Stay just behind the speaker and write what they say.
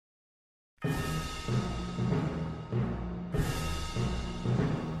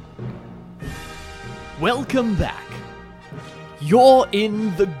Welcome back. You're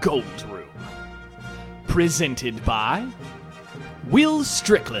in the Gold Room. Presented by Will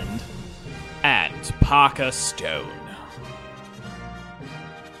Strickland and Parker Stone.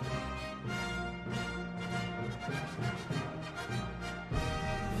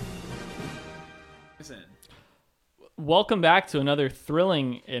 Welcome back to another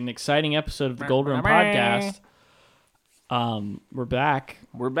thrilling and exciting episode of the Gold Room Podcast. We're back.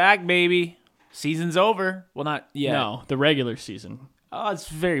 We're back, baby. Season's over. Well, not yet. No, the regular season. It's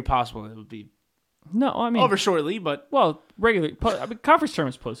very possible it would be over shortly, but conference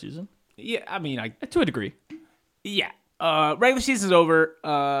tournament's postseason. Yeah, I mean, to a degree. Yeah. Regular season's over.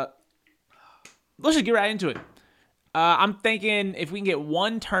 Let's just get right into it. I'm thinking if we can get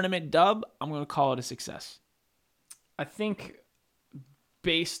one tournament dub, I'm going to call it a success. I think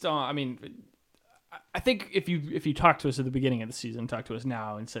I think if you talked to us at the beginning of the season, talked to us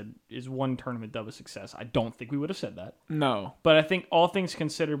now and said, is one tournament dub a success? I don't think we would have said that. No. But I think all things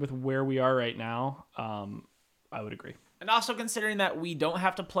considered with where we are right now, I would agree. And also considering that we don't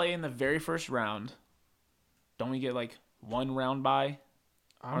have to play in the very first round, don't we get like one round bye?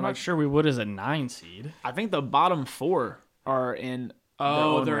 I'm not sure we would as a 9 seed. I think the bottom 4 are in their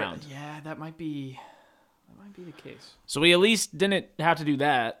own round. Yeah, that might be the case. So we at least didn't have to do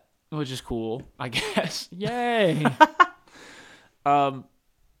that, which is cool, I guess. Yay.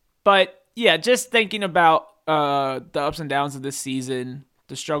 But yeah, just thinking about the ups and downs of this season,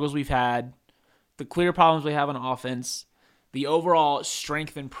 the struggles we've had, the clear problems we have on offense, the overall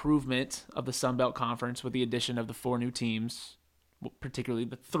strength improvement of the Sun Belt Conference with the addition of the 4 new teams, particularly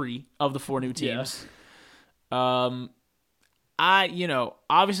the 3 of the 4 new teams. Yeah.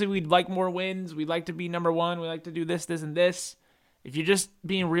 Obviously we'd like more wins. We'd like to be number 1. We like to do this, and this. If you're just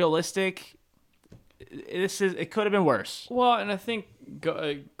being realistic, it could have been worse. Well, and I think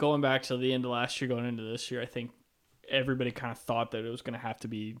going back to the end of last year, going into this year, I think everybody kind of thought that it was going to have to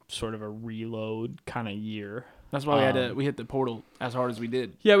be sort of a reload kind of year. That's why we hit the portal as hard as we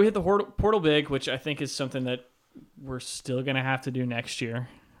did. Yeah, we hit the portal big, which I think is something that we're still going to have to do next year.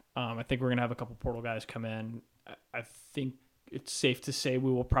 I think we're going to have a couple portal guys come in. I think it's safe to say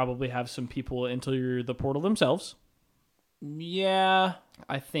we will probably have some people enter the portal themselves. Yeah,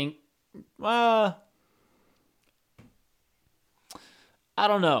 I think. I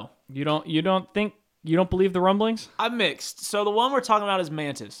don't know. You don't believe the rumblings? I'm mixed. So the one we're talking about is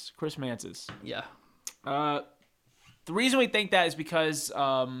Mantis, Chris Mantis. Yeah. The reason we think that is because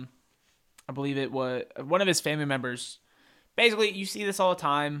I believe it was one of his family members. Basically, you see this all the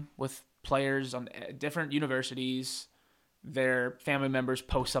time with players on different universities. Their family members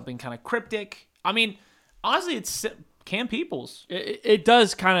post something kind of cryptic. I mean, honestly, it's Cam Peoples. It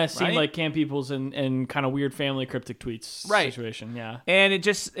does kind of seem like Cam Peoples and kind of weird family cryptic tweets situation, yeah. And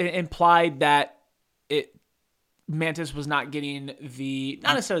it implied that Mantis was not getting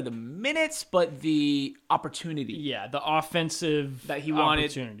not necessarily the minutes, but the opportunity. Yeah, the offensive that he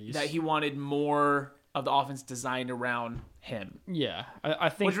opportunities. That he wanted more of the offense designed around him. Yeah, I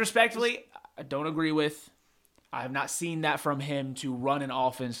think. Which respectfully, I don't agree with. I have not seen that from him to run an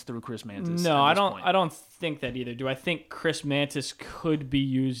offense through Chris Mantis. No, I don't. I don't think that either. Do I think Chris Mantis could be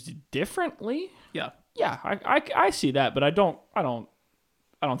used differently? Yeah, I see that, but I don't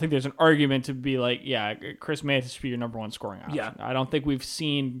think there's an argument to be like, yeah, Chris Mantis should be your number 1 scoring option. Yeah. I don't think we've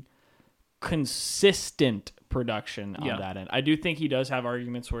seen consistent production on that end. I do think he does have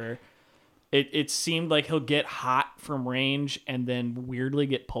arguments where it seemed like he'll get hot from range and then weirdly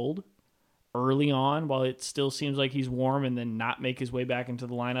get pulled early on while it still seems like he's warm and then not make his way back into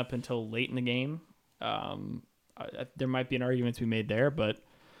the lineup until late in the game. There might be an argument to be made there, but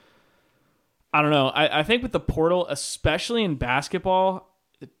I don't know. I think with the portal, especially in basketball,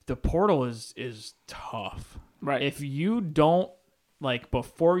 the portal is tough. Right. If you don't,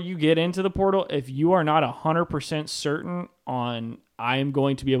 before you get into the portal, if you are not 100% certain on I am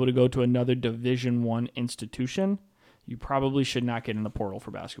going to be able to go to another Division I institution, you probably should not get in the portal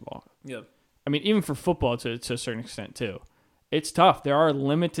for basketball. Yeah. I mean, even for football to a certain extent, too. It's tough. There are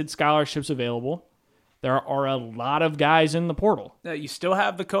limited scholarships available. There are a lot of guys in the portal. Yeah, you still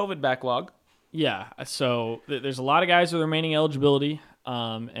have the COVID backlog. Yeah, so there's a lot of guys with remaining eligibility.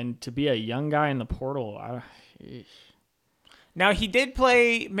 And to be a young guy in the portal, Now,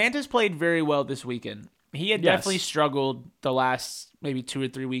 Mantis played very well this weekend. He had definitely struggled the last maybe 2 or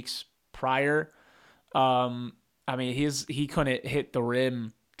 3 weeks prior. I mean, he couldn't hit the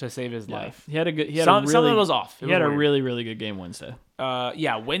rim to save his life. He had a good. Something was off. He had a really, really good game Wednesday.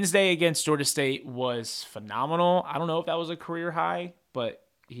 Wednesday against Georgia State was phenomenal. I don't know if that was a career high, but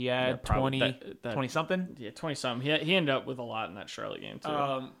He had 20 something. Yeah, 20 something. He ended up with a lot in that Charlotte game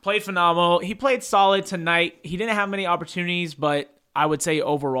too. Played phenomenal. He played solid tonight. He didn't have many opportunities, but I would say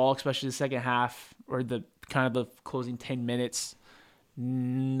overall, especially the second half or the kind of the closing 10 minutes,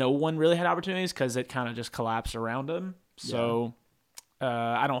 no one really had opportunities because it kind of just collapsed around him. So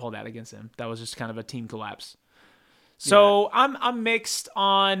I don't hold that against him. That was just kind of a team collapse. So I'm mixed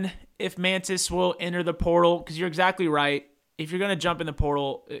on if Mantis will enter the portal, because you're exactly right. If you're going to jump in the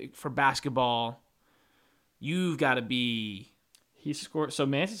portal for basketball, you've got to be... He scored... So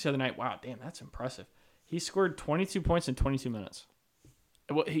Mantis the other night, wow, damn, that's impressive. He scored 22 points in 22 minutes.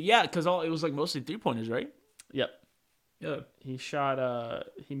 Well, yeah, because it was like mostly 3-pointers, right? Yep. Yeah. He shot...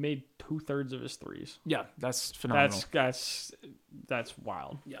 he made 2/3 of his threes. Yeah, that's phenomenal. That's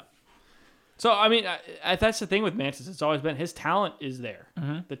wild. Yeah. So, I mean, that's the thing with Mantis. It's always been his talent is there.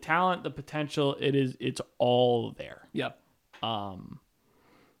 Mm-hmm. The talent, the potential, it's all there. Yeah.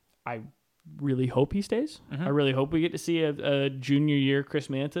 I really hope he stays. Mm-hmm. I really hope we get to see a junior year Chris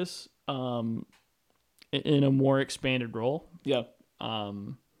Mantis in a more expanded role. Yeah. But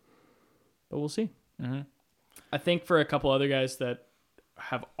we'll see. Mm-hmm. I think for a couple other guys that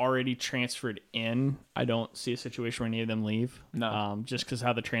have already transferred in, I don't see a situation where any of them leave. No. Just because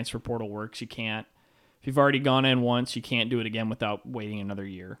how the transfer portal works, you can't. If you've already gone in once, you can't do it again without waiting another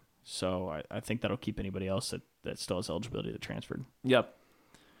year. So I think that'll keep anybody else that still has eligibility to transfer. Yep.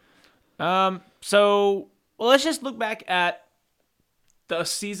 So let's just look back at the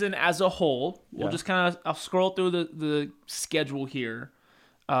season as a whole. We'll just kind of I'll scroll through the schedule here,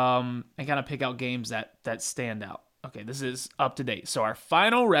 and kind of pick out games that stand out. Okay, this is up to date. So our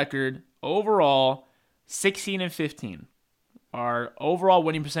final record overall, 16-15. Our overall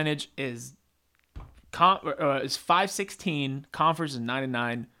winning percentage is 516. Conference is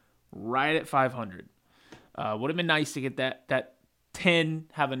 99, right at 500. Would have been nice to get that 10,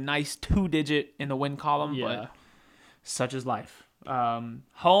 have a nice 2-digit in the win column, but such is life.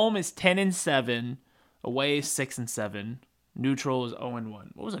 Home is 10-7, away is 6-7, neutral is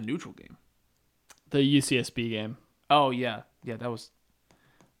 0-1. What was a neutral game? The UCSB game. Oh yeah, that was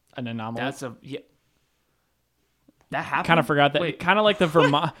an anomaly. That happened. Kind of forgot that. Kind of like the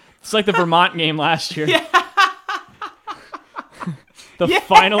Vermont. It's like the Vermont game last year. Yeah. The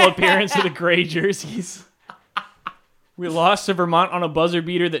final appearance of the gray jerseys. We lost to Vermont on a buzzer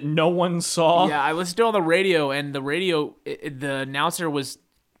beater that no one saw. Yeah, I listened to it on the radio, and the announcer was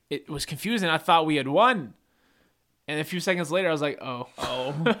confused, and I thought we had won. And a few seconds later, I was like, oh,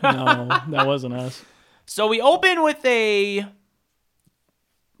 no, that wasn't us. So we open with can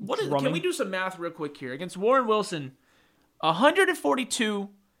we do some math real quick here? Against Warren Wilson,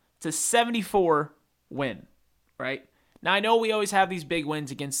 142-74 win, right? Now, I know we always have these big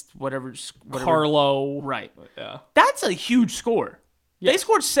wins against whatever Carlo. Right. Yeah. That's a huge score. Yeah. They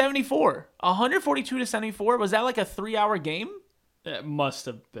scored 74. 142-74. Was that like a 3-hour game? It must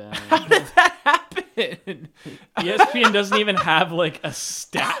have been. How did that happen? ESPN doesn't even have like a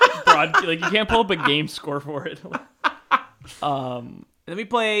stat broad. Like you can't pull up a game score for it. Then we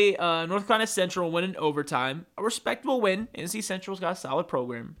play North Carolina Central, win in overtime. A respectable win. NC Central's got a solid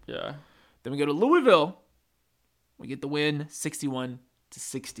program. Yeah. Then we go to Louisville. We get the win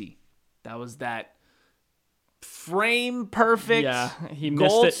 61-60. That was that frame perfect. Yeah, he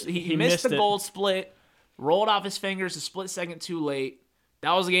missed it. He missed the goal split. Rolled off his fingers a split second too late.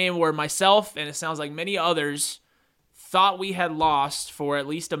 That was a game where myself, and it sounds like many others, thought we had lost for at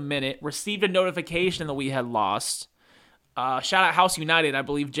least a minute. Received a notification that we had lost. Shout out House United. I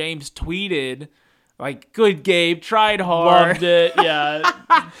believe James tweeted, like, good Gabe, tried hard. Loved it.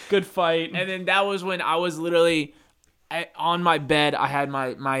 Yeah, good fight. And then that was when I was literally on my bed. I had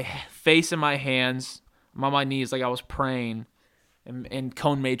my face in my hands. I'm on my knees like I was praying. And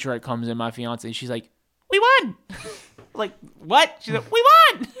Cone Matriarch comes in, my fiance, and she's like, we won! Like, what? She's like, we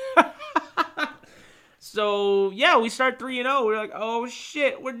won! So, yeah, we start 3-0. We're like, oh,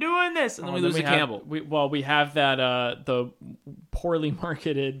 shit, we're doing this. And then we lose to Campbell. We have that, the poorly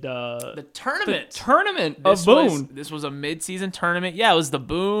marketed... the tournament. The tournament of Boone. This was a mid-season tournament. Yeah, it was the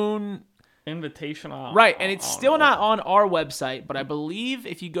Boone... Invitational. Right, and it's still not on our website, but I believe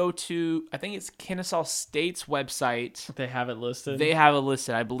if you go to, I think it's Kennesaw State's website. They have it listed. They have it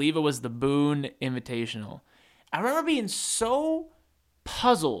listed. I believe it was the Boone Invitational. I remember being so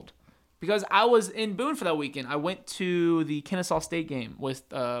puzzled because I was in Boone for that weekend. I went to the Kennesaw State game with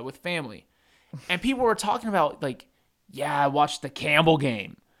family, and people were talking about, like, yeah, I watched the Campbell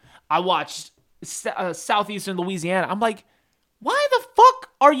game. I watched Southeastern Louisiana. I'm like, why the fuck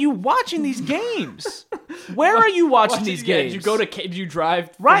are you watching these games? Where are you watching these games? Did you drive?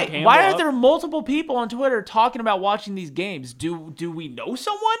 Right. Campbell Why are up? there multiple people on Twitter talking about watching these games? Do we know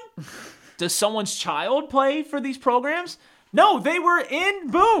someone? Does someone's child play for these programs? No, they were in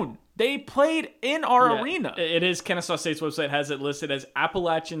Boone. They played in our arena. It is Kennesaw State's website has it listed as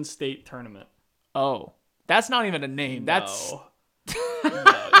Appalachian State Tournament. Oh, that's not even a name. That's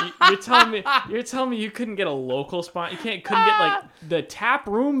You're telling me you couldn't get a local spot? You couldn't get like the tap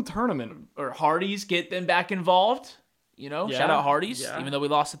room tournament or Hardee's, get them back involved. Shout out Hardee's, even though we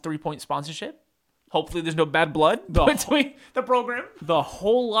lost a 3-point sponsorship. Hopefully there's no bad blood between the program. The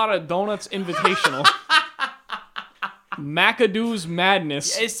Whole Lot of Donuts Invitational. McAdoo's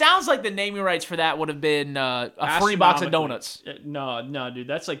Madness. It sounds like the naming rights for that would have been a free box of donuts. No, dude,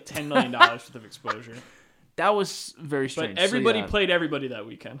 that's like $10 million worth of exposure. That was very strange. But everybody played everybody that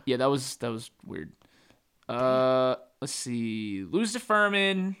weekend. Yeah, that was weird. Let's see. Lose to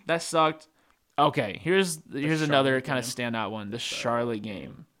Furman. That sucked. Okay, here's another kind of standout one. The Charlotte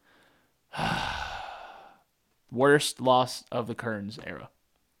game. Worst loss of the Kearns era.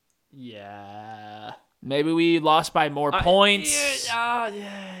 Yeah. Maybe we lost by more points.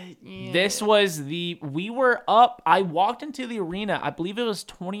 This was we were up. I walked into the arena. I believe it was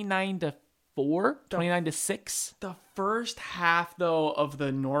 29-4, 29-6. The first half, though, of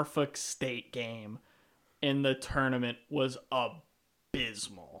the Norfolk State game in the tournament was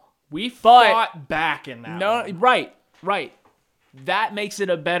abysmal. We fought back in that one. Right. That makes it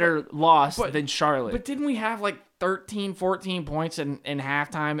a better loss than Charlotte. But didn't we have like 13, 14 points in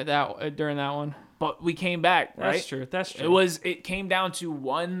halftime during that one? But we came back, right? That's true. It came down to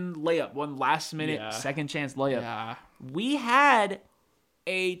one layup, one last minute, second chance layup. Yeah. We had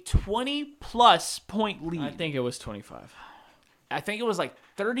a 20-plus point lead. I think it was 25. I think it was like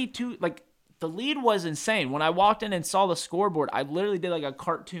 32. Like, the lead was insane. When I walked in and saw the scoreboard, I literally did like a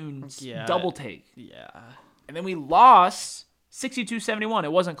cartoon double take. Yeah. And then we lost 62-71.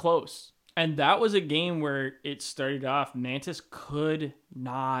 It wasn't close. And that was a game where it started off. Mantis could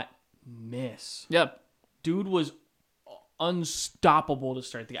not miss. Yep. Dude was unstoppable to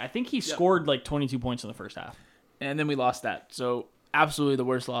start the game. I think he scored like 22 points in the first half. And then we lost that. So absolutely the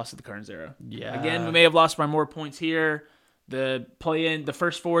worst loss of the Kearns era. Yeah. Again, we may have lost by more points here. The play-in, the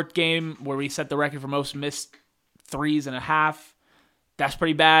first forward game where we set the record for most missed threes in a half. That's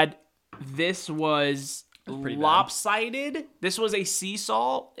pretty bad. This was lopsided. Bad. This was a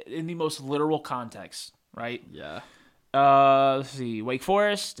seesaw in the most literal context, right? Yeah. Let's see. Wake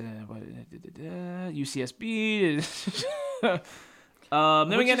Forest, UCSB.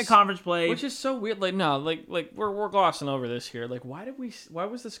 Then we get into conference play, which is so weird. Like we're glossing over this here. Like, why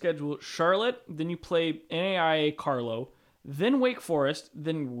was the schedule Charlotte? Then you play NAIA Carlo, then Wake Forest,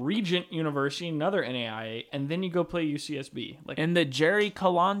 then Regent University, another NAIA, and then you go play UCSB. Like in the Jerry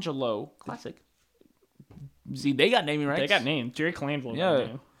Colangelo Classic. See, they got naming rights. They got named Jerry Colangelo.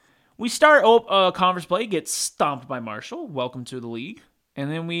 Yeah. We start conference play, get stomped by Marshall. Welcome to the league.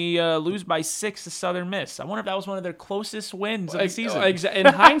 And then we lose by 6 to Southern Miss. I wonder if that was one of their closest wins of the season. In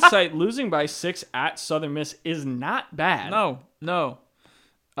hindsight, losing by 6 at Southern Miss is not bad. No.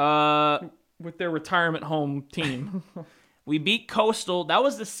 With their retirement home team. We beat Coastal. That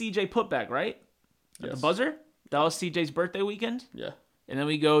was the CJ putback, right? Yes. The buzzer? That was CJ's birthday weekend? Yeah. And then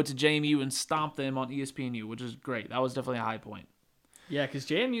we go to JMU and stomp them on ESPNU, which is great. That was definitely a high point. Yeah, because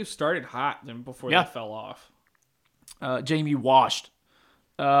JMU started hot then before they fell off. JMU washed.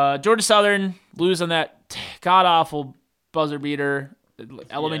 Georgia Southern lose on that god-awful buzzer beater,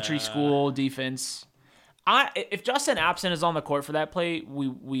 elementary school defense. If Justin Absent is on the court for that play,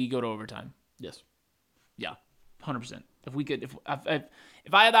 we go to overtime. Yes. Yeah, 100%. If we could, if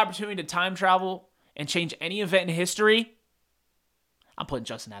I had the opportunity to time travel and change any event in history, I'm putting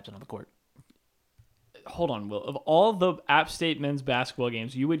Justin Absent on the court. Hold on, Will. Of all the App State men's basketball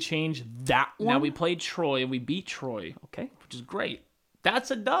games, you would change that one? Now, we played Troy, and we beat Troy. Okay. Which is great.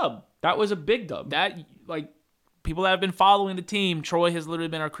 That's a dub. That was a big dub. That, like, people that have been following the team, Troy has literally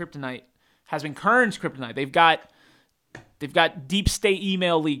been our kryptonite. Has been Kearns' kryptonite. They've got deep state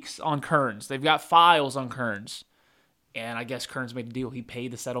email leaks on Kearns. They've got files on Kearns. And I guess Kearns made a deal. He paid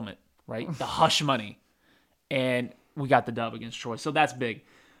the settlement, right? The hush money. And we got the dub against Troy. So that's big.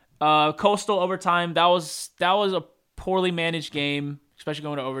 Coastal overtime, that was a poorly managed game, especially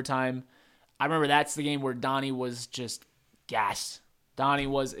going to overtime. I remember that's the game where Donnie was just gassed. Donnie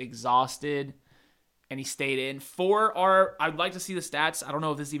was exhausted, and he stayed in. I'd like to see the stats. I don't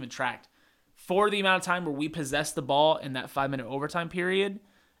know if this is even tracked. For the amount of time where we possessed the ball in that 5-minute overtime period,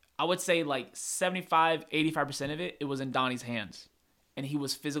 I would say like 75, 85% of it was in Donnie's hands, and he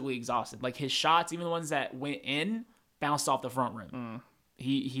was physically exhausted. Like his shots, even the ones that went in, bounced off the front rim.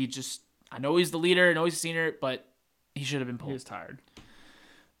 He just, I know he's the leader. I know he's a senior, but he should have been pulled. He was tired.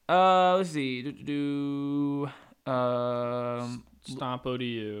 Let's see. Stomp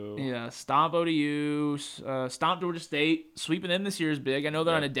ODU. Yeah, stomp ODU. Stomp Georgia State. Sweeping them this year is big. I know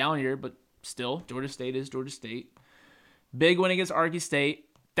they're on a down year, but still, Georgia State is Georgia State. Big win against Arkansas State.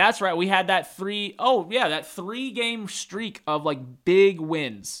 That's right. We had that 3-game streak of like big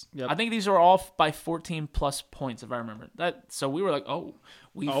wins. Yep. I think these were all by 14 plus points, if I remember that. So we were like,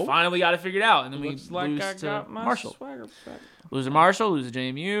 we finally got it figured out, and then Looks we like lose I to got my Marshall. swagger back. Lose to Marshall. Lose to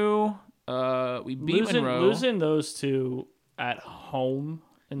JMU. We beat Monroe. Losing those two at home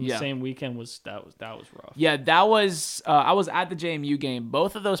in the same weekend was rough. Yeah, that was. I was at the JMU game.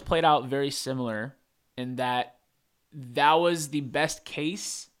 Both of those played out very similar in that was the best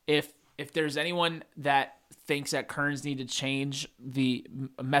case. If there's anyone that thinks that Kearns need to change the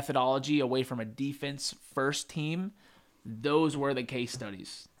methodology away from a defense first team, those were the case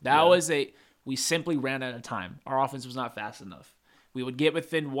studies. We simply ran out of time. Our offense was not fast enough. We would get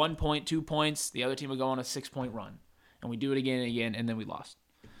within 1 point, 2 points. The other team would go on a 6-point run. And we do it again and again, and then we lost.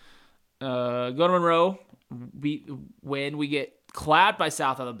 Go to Monroe. We get clapped by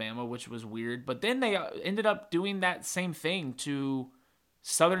South Alabama, which was weird. But then they ended up doing that same thing to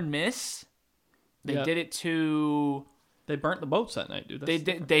Southern Miss. They did it to... They burnt the boats that night, dude.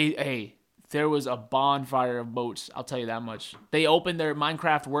 There was a bonfire of boats. I'll tell you that much. They opened their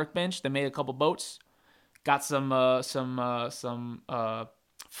Minecraft workbench. They made a couple boats. Got some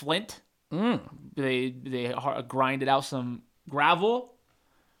flint. They grinded out some gravel.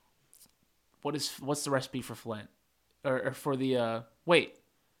 What's the recipe for flint? Or for the wait?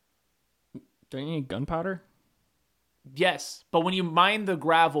 Don't you need gunpowder? Yes, but when you mine the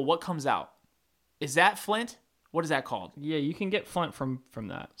gravel, what comes out? Is that flint? What is that called? Yeah, you can get flint from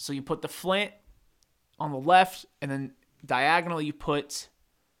that. So you put the flint on the left, and then diagonally you put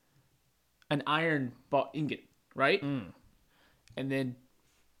an iron ingot, right? And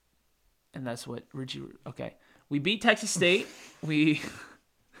that's what Richie. Okay, we beat Texas State. We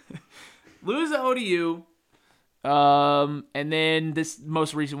lose to ODU. And then this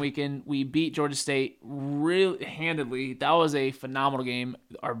most recent weekend, we beat Georgia State really handedly. That was a phenomenal game.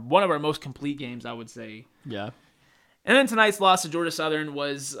 One of our most complete games, I would say. Yeah. And then tonight's loss to Georgia Southern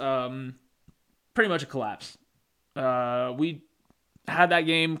was pretty much a collapse. We had that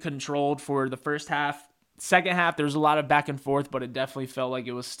game controlled for the first half. Second half, there was a lot of back and forth, but it definitely felt like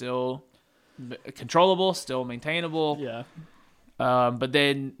it was still controllable, still maintainable. Yeah. But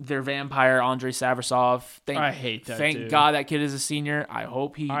then their vampire, Andrei Savrasov. I hate that Thank dude. God that kid is a senior. I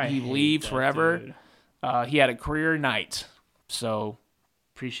hope he leaves forever. He had a career night. So,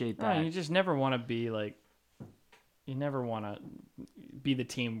 appreciate that. You just never want to be like... You never want to be the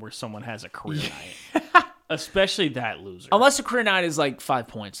team where someone has a career night. Especially that loser. Unless the career night is like 5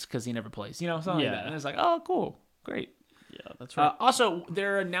 points because he never plays. Something like that. And it's like, oh, cool. Great. Yeah, that's right. Also,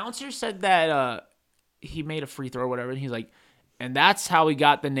 their announcer said that he made a free throw or whatever. And he's like... And that's how we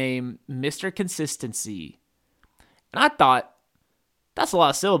got the name Mr. Consistency. And I thought, that's a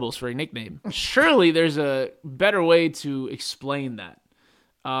lot of syllables for a nickname. Surely there's a better way to explain that.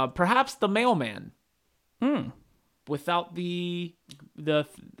 Perhaps the mailman. Without the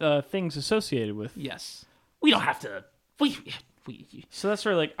things associated with. Yes. We don't have to. So that's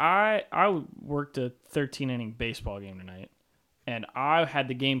right. Like I worked a 13-inning baseball game tonight, and I had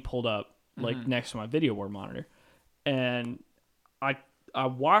the game pulled up like next to my video board monitor, and I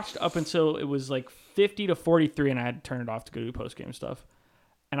watched up until it was like 50-43, and I had to turn it off to go do post game stuff.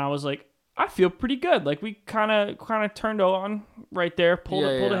 And I was like, I feel pretty good. Like we kind of turned on right there, pulled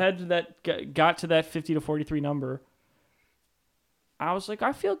ahead to that, got to that 50-43 number. I was like,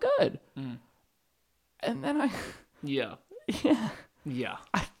 I feel good. And then I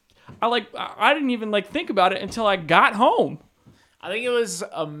I didn't even like think about it until I got home. I think it was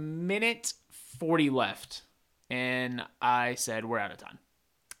a minute 40 left. And I said, we're out of time.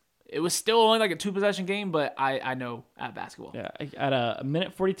 It was still only like a 2-possession game, but I know at basketball. Yeah, at a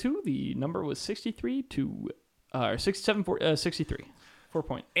minute 42, the number was 63 63. 4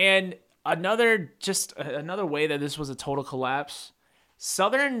 point. And another way that this was a total collapse.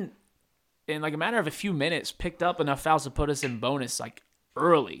 Southern, in like a matter of a few minutes, picked up enough fouls to put us in bonus like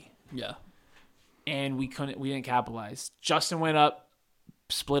early. Yeah. And we didn't capitalize. Justin went up,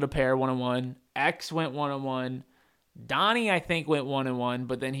 split a pair 1-on-1. X went 1-on-1. Donnie, I think, went 1-on-1,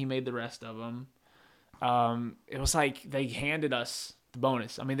 but then he made the rest of them. It was like they handed us the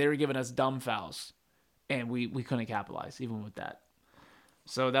bonus. I mean, they were giving us dumb fouls, and we couldn't capitalize even with that.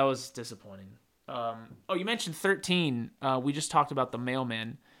 So that was disappointing. You mentioned 13. We just talked about the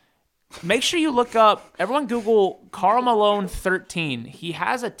mailman. Make sure you look up, everyone Google Karl Malone 13. He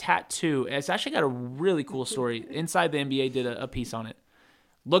has a tattoo. It's actually got a really cool story. Inside the NBA did a piece on it.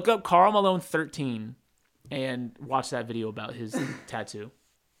 Look up Karl Malone 13 and watch that video about his tattoo.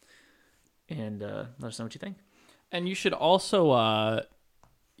 And let us know what you think. And you should also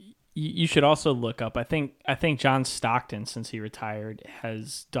look up. I think John Stockton, since he retired,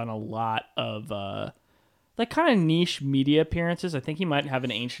 has done a lot of like kind of niche media appearances. I think he might have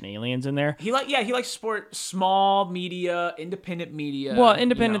an Ancient Aliens in there. He likes support small media, independent media. Well,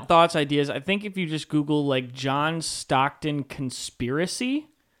 independent thoughts, ideas. I think if you just Google like John Stockton conspiracy.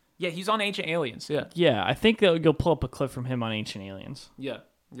 Yeah, he's on Ancient Aliens. Yeah. Yeah, I think that you'll pull up a clip from him on Ancient Aliens. Yeah.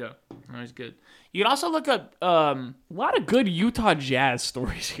 That's good. You can also look up a lot of good Utah Jazz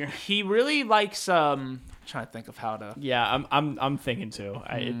stories here. He really likes I'm trying to think of how to. Yeah, I'm thinking too.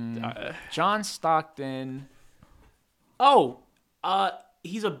 John Stockton.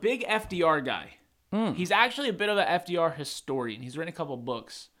 He's a big FDR guy. He's actually a bit of an FDR historian. He's written a couple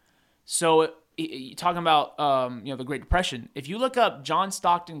books. So talking about the Great Depression. If you look up John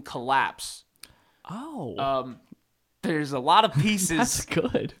Stockton collapse, there's a lot of pieces. That's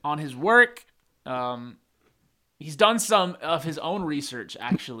good on his work. He's done some of his own research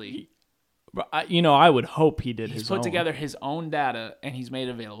actually. I would hope he did. He's put together his own data and he's made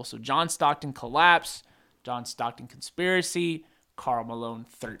it available. So John Stockton collapse, John Stockton conspiracy, Karl Malone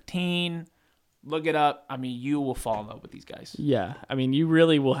 13. Look it up. I mean, you will fall in love with these guys. Yeah. I mean, you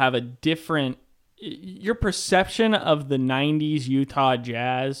really will have a different... Your perception of the 90s Utah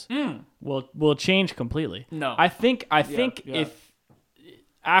Jazz will change completely. No. I think if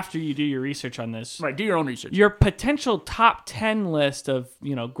after you do your research on this... Right, do your own research. Your potential top 10 list of,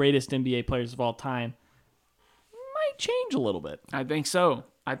 greatest NBA players of all time might change a little bit. I think so.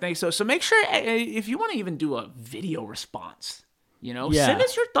 So make sure, if you want to even do a video response... send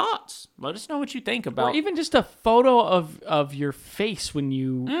us your thoughts. Let us know what you think about. Or even just a photo of your face when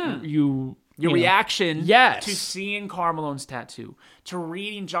your reaction yes. to seeing Karl Malone's tattoo, to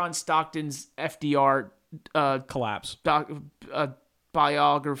reading John Stockton's FDR collapse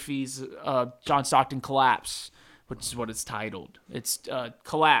biographies, John Stockton Collapse, which is what it's titled. It's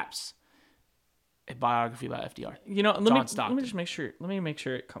Collapse, a biography by FDR. Let me just make sure. Let me make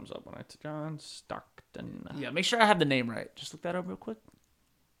sure it comes up when I John Stockton. Yeah, make sure I have the name right. Just look that up real quick.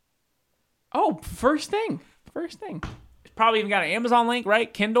 Oh, first thing. It's probably even got an Amazon link,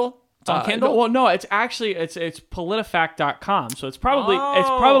 right? Kindle. It's on Kindle? No, it's actually it's politifact.com. So it's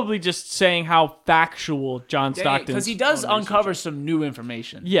probably just saying how factual John Stockton, because he does uncover some new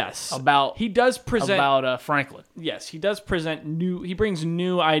information. Yes. He does present about Franklin. Yes, he does present he brings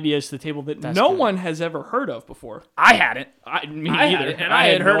new ideas to the table that no one has ever heard of before. I hadn't. Me either. And I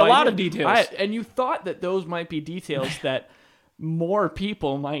had heard a lot of details. And you thought that those might be details that more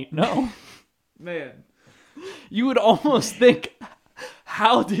people might know. Man. You would almost think,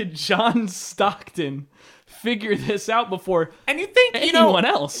 how did John Stockton figure this out before and you think anyone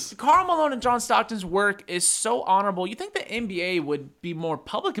else? Karl Malone and John Stockton's work is so honorable. You think the NBA would be more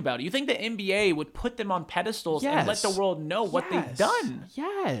public about it. You think the NBA would put them on pedestals and let the world know what they've done.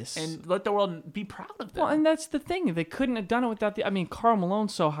 Yes. And let the world be proud of them. Well, and that's the thing. They couldn't have done it without Karl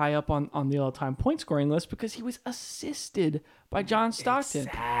Malone's so high up on the all-time point scoring list because he was assisted by John Stockton.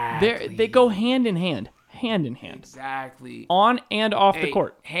 Exactly. They go hand in hand. Exactly. On and off the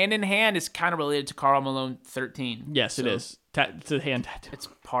court. Hand in hand is kind of related to Karl Malone 13. Yes, it is. It's a hand tattoo. It's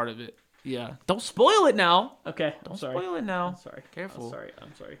part of it. Yeah. Don't spoil it now. Okay. Don't spoil it now. I'm sorry. Careful.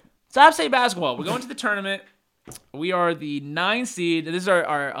 I'm sorry. Stop State basketball. We're going to the tournament. We are the 9th seed. This is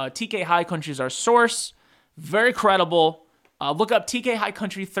our TK High Country is our source. Very credible. Look up TK High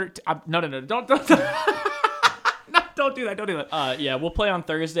Country 13. No. Don't. No, don't do that. Yeah, we'll play on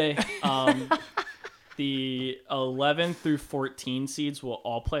Thursday. The 11 through 14 seeds will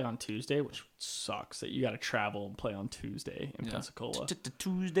all play on Tuesday, which sucks that you got to travel and play on Tuesday in Pensacola.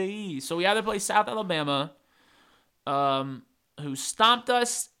 Tuesday. So we either play South Alabama, who stomped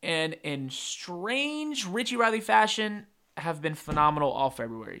us and in strange Richie Riley fashion have been phenomenal all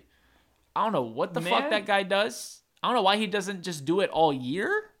February. I don't know what the fuck that guy does. I don't know why he doesn't just do it all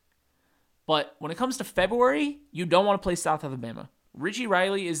year. But when it comes to February, you don't want to play South Alabama. Richie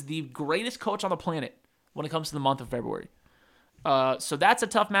Riley is the greatest coach on the planet when it comes to the month of February. So that's a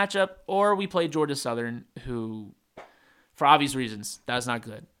tough matchup. Or we play Georgia Southern, who, for obvious reasons, that's not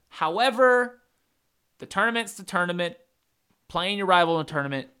good. However, the tournament's the tournament. Playing your rival in a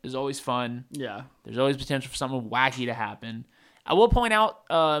tournament is always fun. Yeah. There's always potential for something wacky to happen. I will point out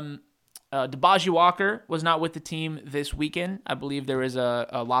DeBaji Walker was not with the team this weekend. I believe there was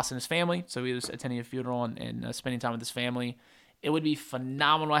a loss in his family, so he was attending a funeral and spending time with his family. It would be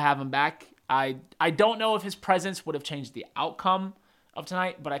phenomenal to have him back. I don't know if his presence would have changed the outcome of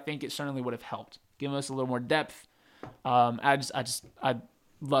tonight, but I think it certainly would have helped, giving us a little more depth. I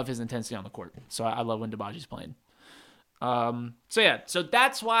love his intensity on the court, so I love when Dibaji's playing. So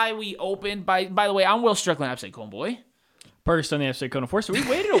that's why we opened. By the way, I'm Will Strickland, Upstate Cone Boy. First on the FC Kona Force. So we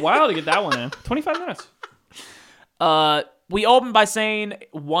waited a while to get that one in. 25 minutes. We opened by saying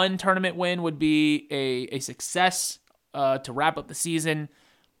one tournament win would be a success to wrap up the season.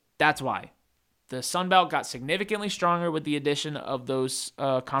 That's why. The Sun Belt got significantly stronger with the addition of those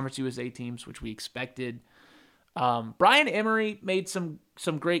Conference USA teams, which we expected. Brian Emery made some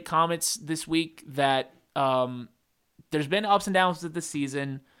great comments this week that there's been ups and downs with the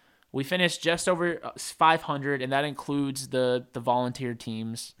season. We finished just over 500, and that includes the volunteer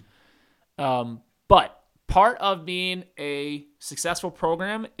teams. But part of being a successful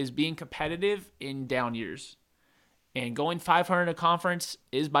program is being competitive in down years. And going 500 in a conference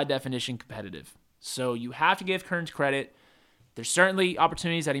is by definition competitive. So you have to give Kearns credit. There's certainly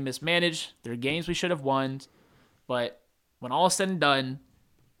opportunities that he mismanaged. There are games we should have won. But when all is said and done,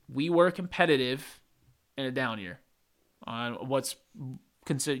 we were competitive in a down year. On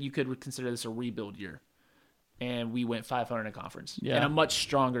you could consider this a rebuild year. And we went 500 in a conference. Yeah. In a much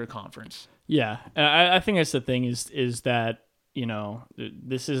stronger conference. Yeah. I think that's the thing is that,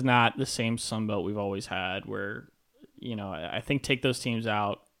 this is not the same Sun Belt we've always had where, I think take those teams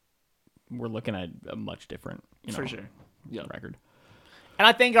out, we're looking at a much different, for sure, record. And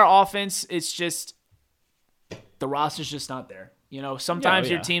I think our offense, it's just the roster's just not there. Sometimes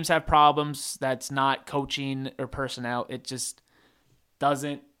your teams have problems that's not coaching or personnel. It just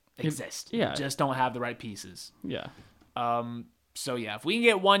doesn't exist. You just don't have the right pieces. Yeah. If we can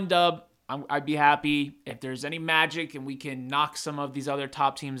get one dub, I'd be happy. If there's any magic and we can knock some of these other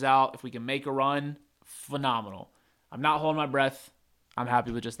top teams out, if we can make a run, phenomenal. I'm not holding my breath. I'm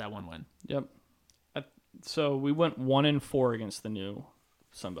happy with just that one win. Yep. So we went 1-4 against the new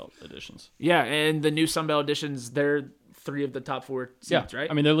Sunbelt editions. Yeah, and the new Sunbelt editions, they're 3 of the top 4 seeds,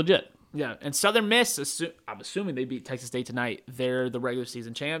 right? I mean, they're legit. Yeah, and Southern Miss, I'm assuming they beat Texas State tonight. They're the regular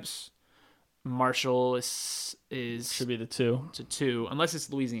season champs. Marshall is should be the 2 to 2, unless it's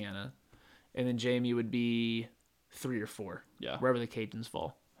Louisiana, and then JMU would be 3 or 4. Yeah, wherever the Cajuns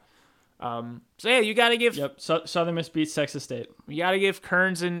fall. You got to give. Yep, Southern Miss beats Texas State. You got to give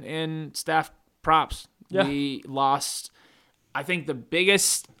Kearns and staff props. Yeah. We lost. I think the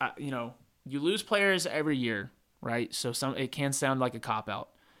biggest. You lose players every year, right? So it can sound like a cop out.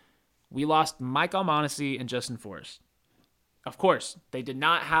 We lost Mike Almonacci and Justin Forrest. Of course, they did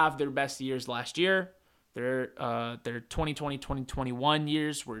not have their best years last year. Their 2020, 2021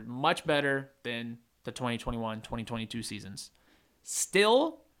 years were much better than the 2021, 2022 seasons.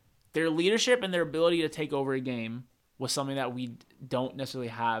 Still, their leadership and their ability to take over a game was something that we don't necessarily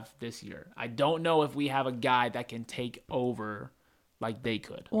have this year. I don't know if we have a guy that can take over like they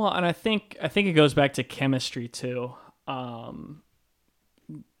could. Well, and I think it goes back to chemistry too.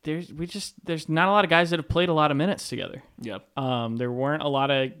 There's not a lot of guys that have played a lot of minutes together. Yep. There weren't a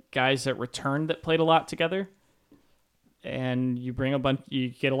lot of guys that returned that played a lot together. And you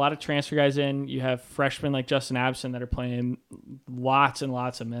get a lot of transfer guys in. You have freshmen like Justin Abson that are playing lots and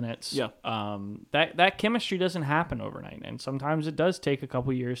lots of minutes. Yeah. That chemistry doesn't happen overnight, and sometimes it does take a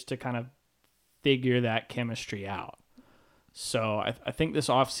couple years to kind of figure that chemistry out. So I think this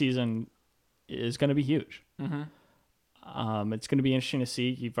offseason is going to be huge. Mm-hmm. It's going to be interesting to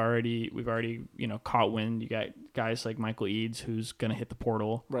see. We've already caught wind. You got guys like Michael Eads who's going to hit the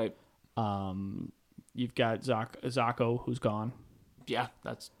portal. Right. You've got Zako who's gone. Yeah,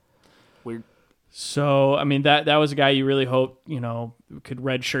 that's weird. So, I mean, that was a guy you really hope, could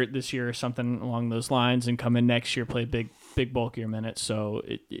redshirt this year or something along those lines and come in next year, play big bulkier minutes. So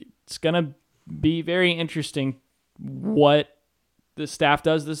it's going to be very interesting what the staff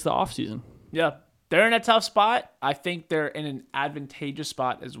does this the offseason. Yeah. They're in a tough spot. I think they're in an advantageous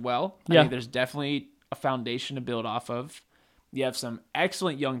spot as well. I think there's definitely a foundation to build off of. You have some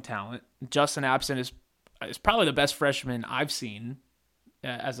excellent young talent. Justin Abson is probably the best freshman I've seen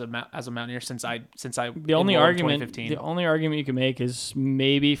as a Mountaineer since I the only argument 2015. You can make is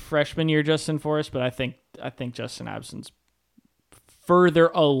maybe freshman year Justin Forrest, but I think Justin Abson's further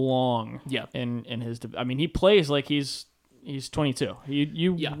along. Yeah. In his, I mean, he plays like he's 22.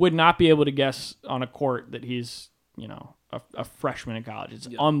 You would not be able to guess on a court that he's a freshman in college. It's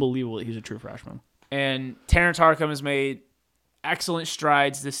unbelievable that he's a true freshman. And Terrence Harcum has made excellent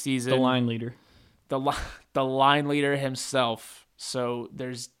strides this season. The line leader. The line leader himself. So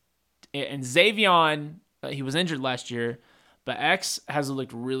and Xavion, he was injured last year, But X has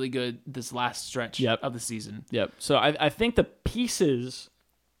looked really good this last stretch of the season. Yep. So I think the pieces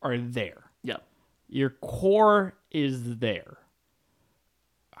are there. Yep. Your core is there.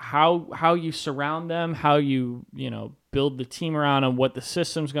 How you surround them, how you build the team around them, what the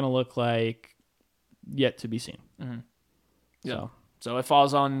system's going to look like, yet to be seen. Mm-hmm. Yeah. So it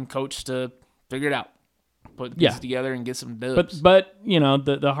falls on coach to figure it out, put the pieces together, and get some dubs. But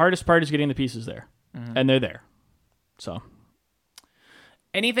the hardest part is getting the pieces there, and they're there. So,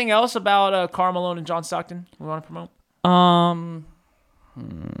 anything else about Karl Malone and John Stockton we want to promote? Are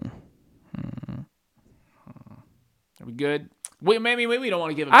we good? Maybe we don't want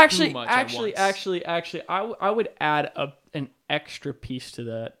to give him too much. Actually, I would add an extra piece to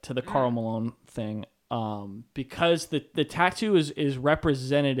the Karl Malone thing, because the tattoo is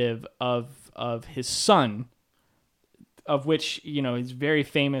representative of his son, of which he's very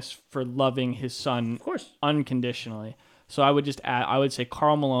famous for loving his son, of course, unconditionally. So I would just add, I would say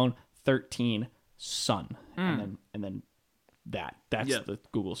Karl Malone 13 son, and then that's the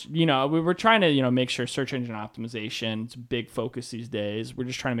Google's. We were trying to make sure search engine optimization, it's a big focus these days. We're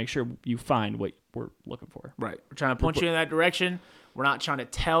just trying to make sure you find what we're looking for. Right. We're trying to point you in that direction. We're not trying to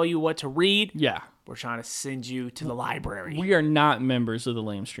tell you what to read. Yeah. We're trying to send you to the library. We are not members of the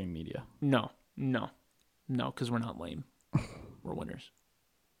lamestream media. No, because we're not lame. We're winners.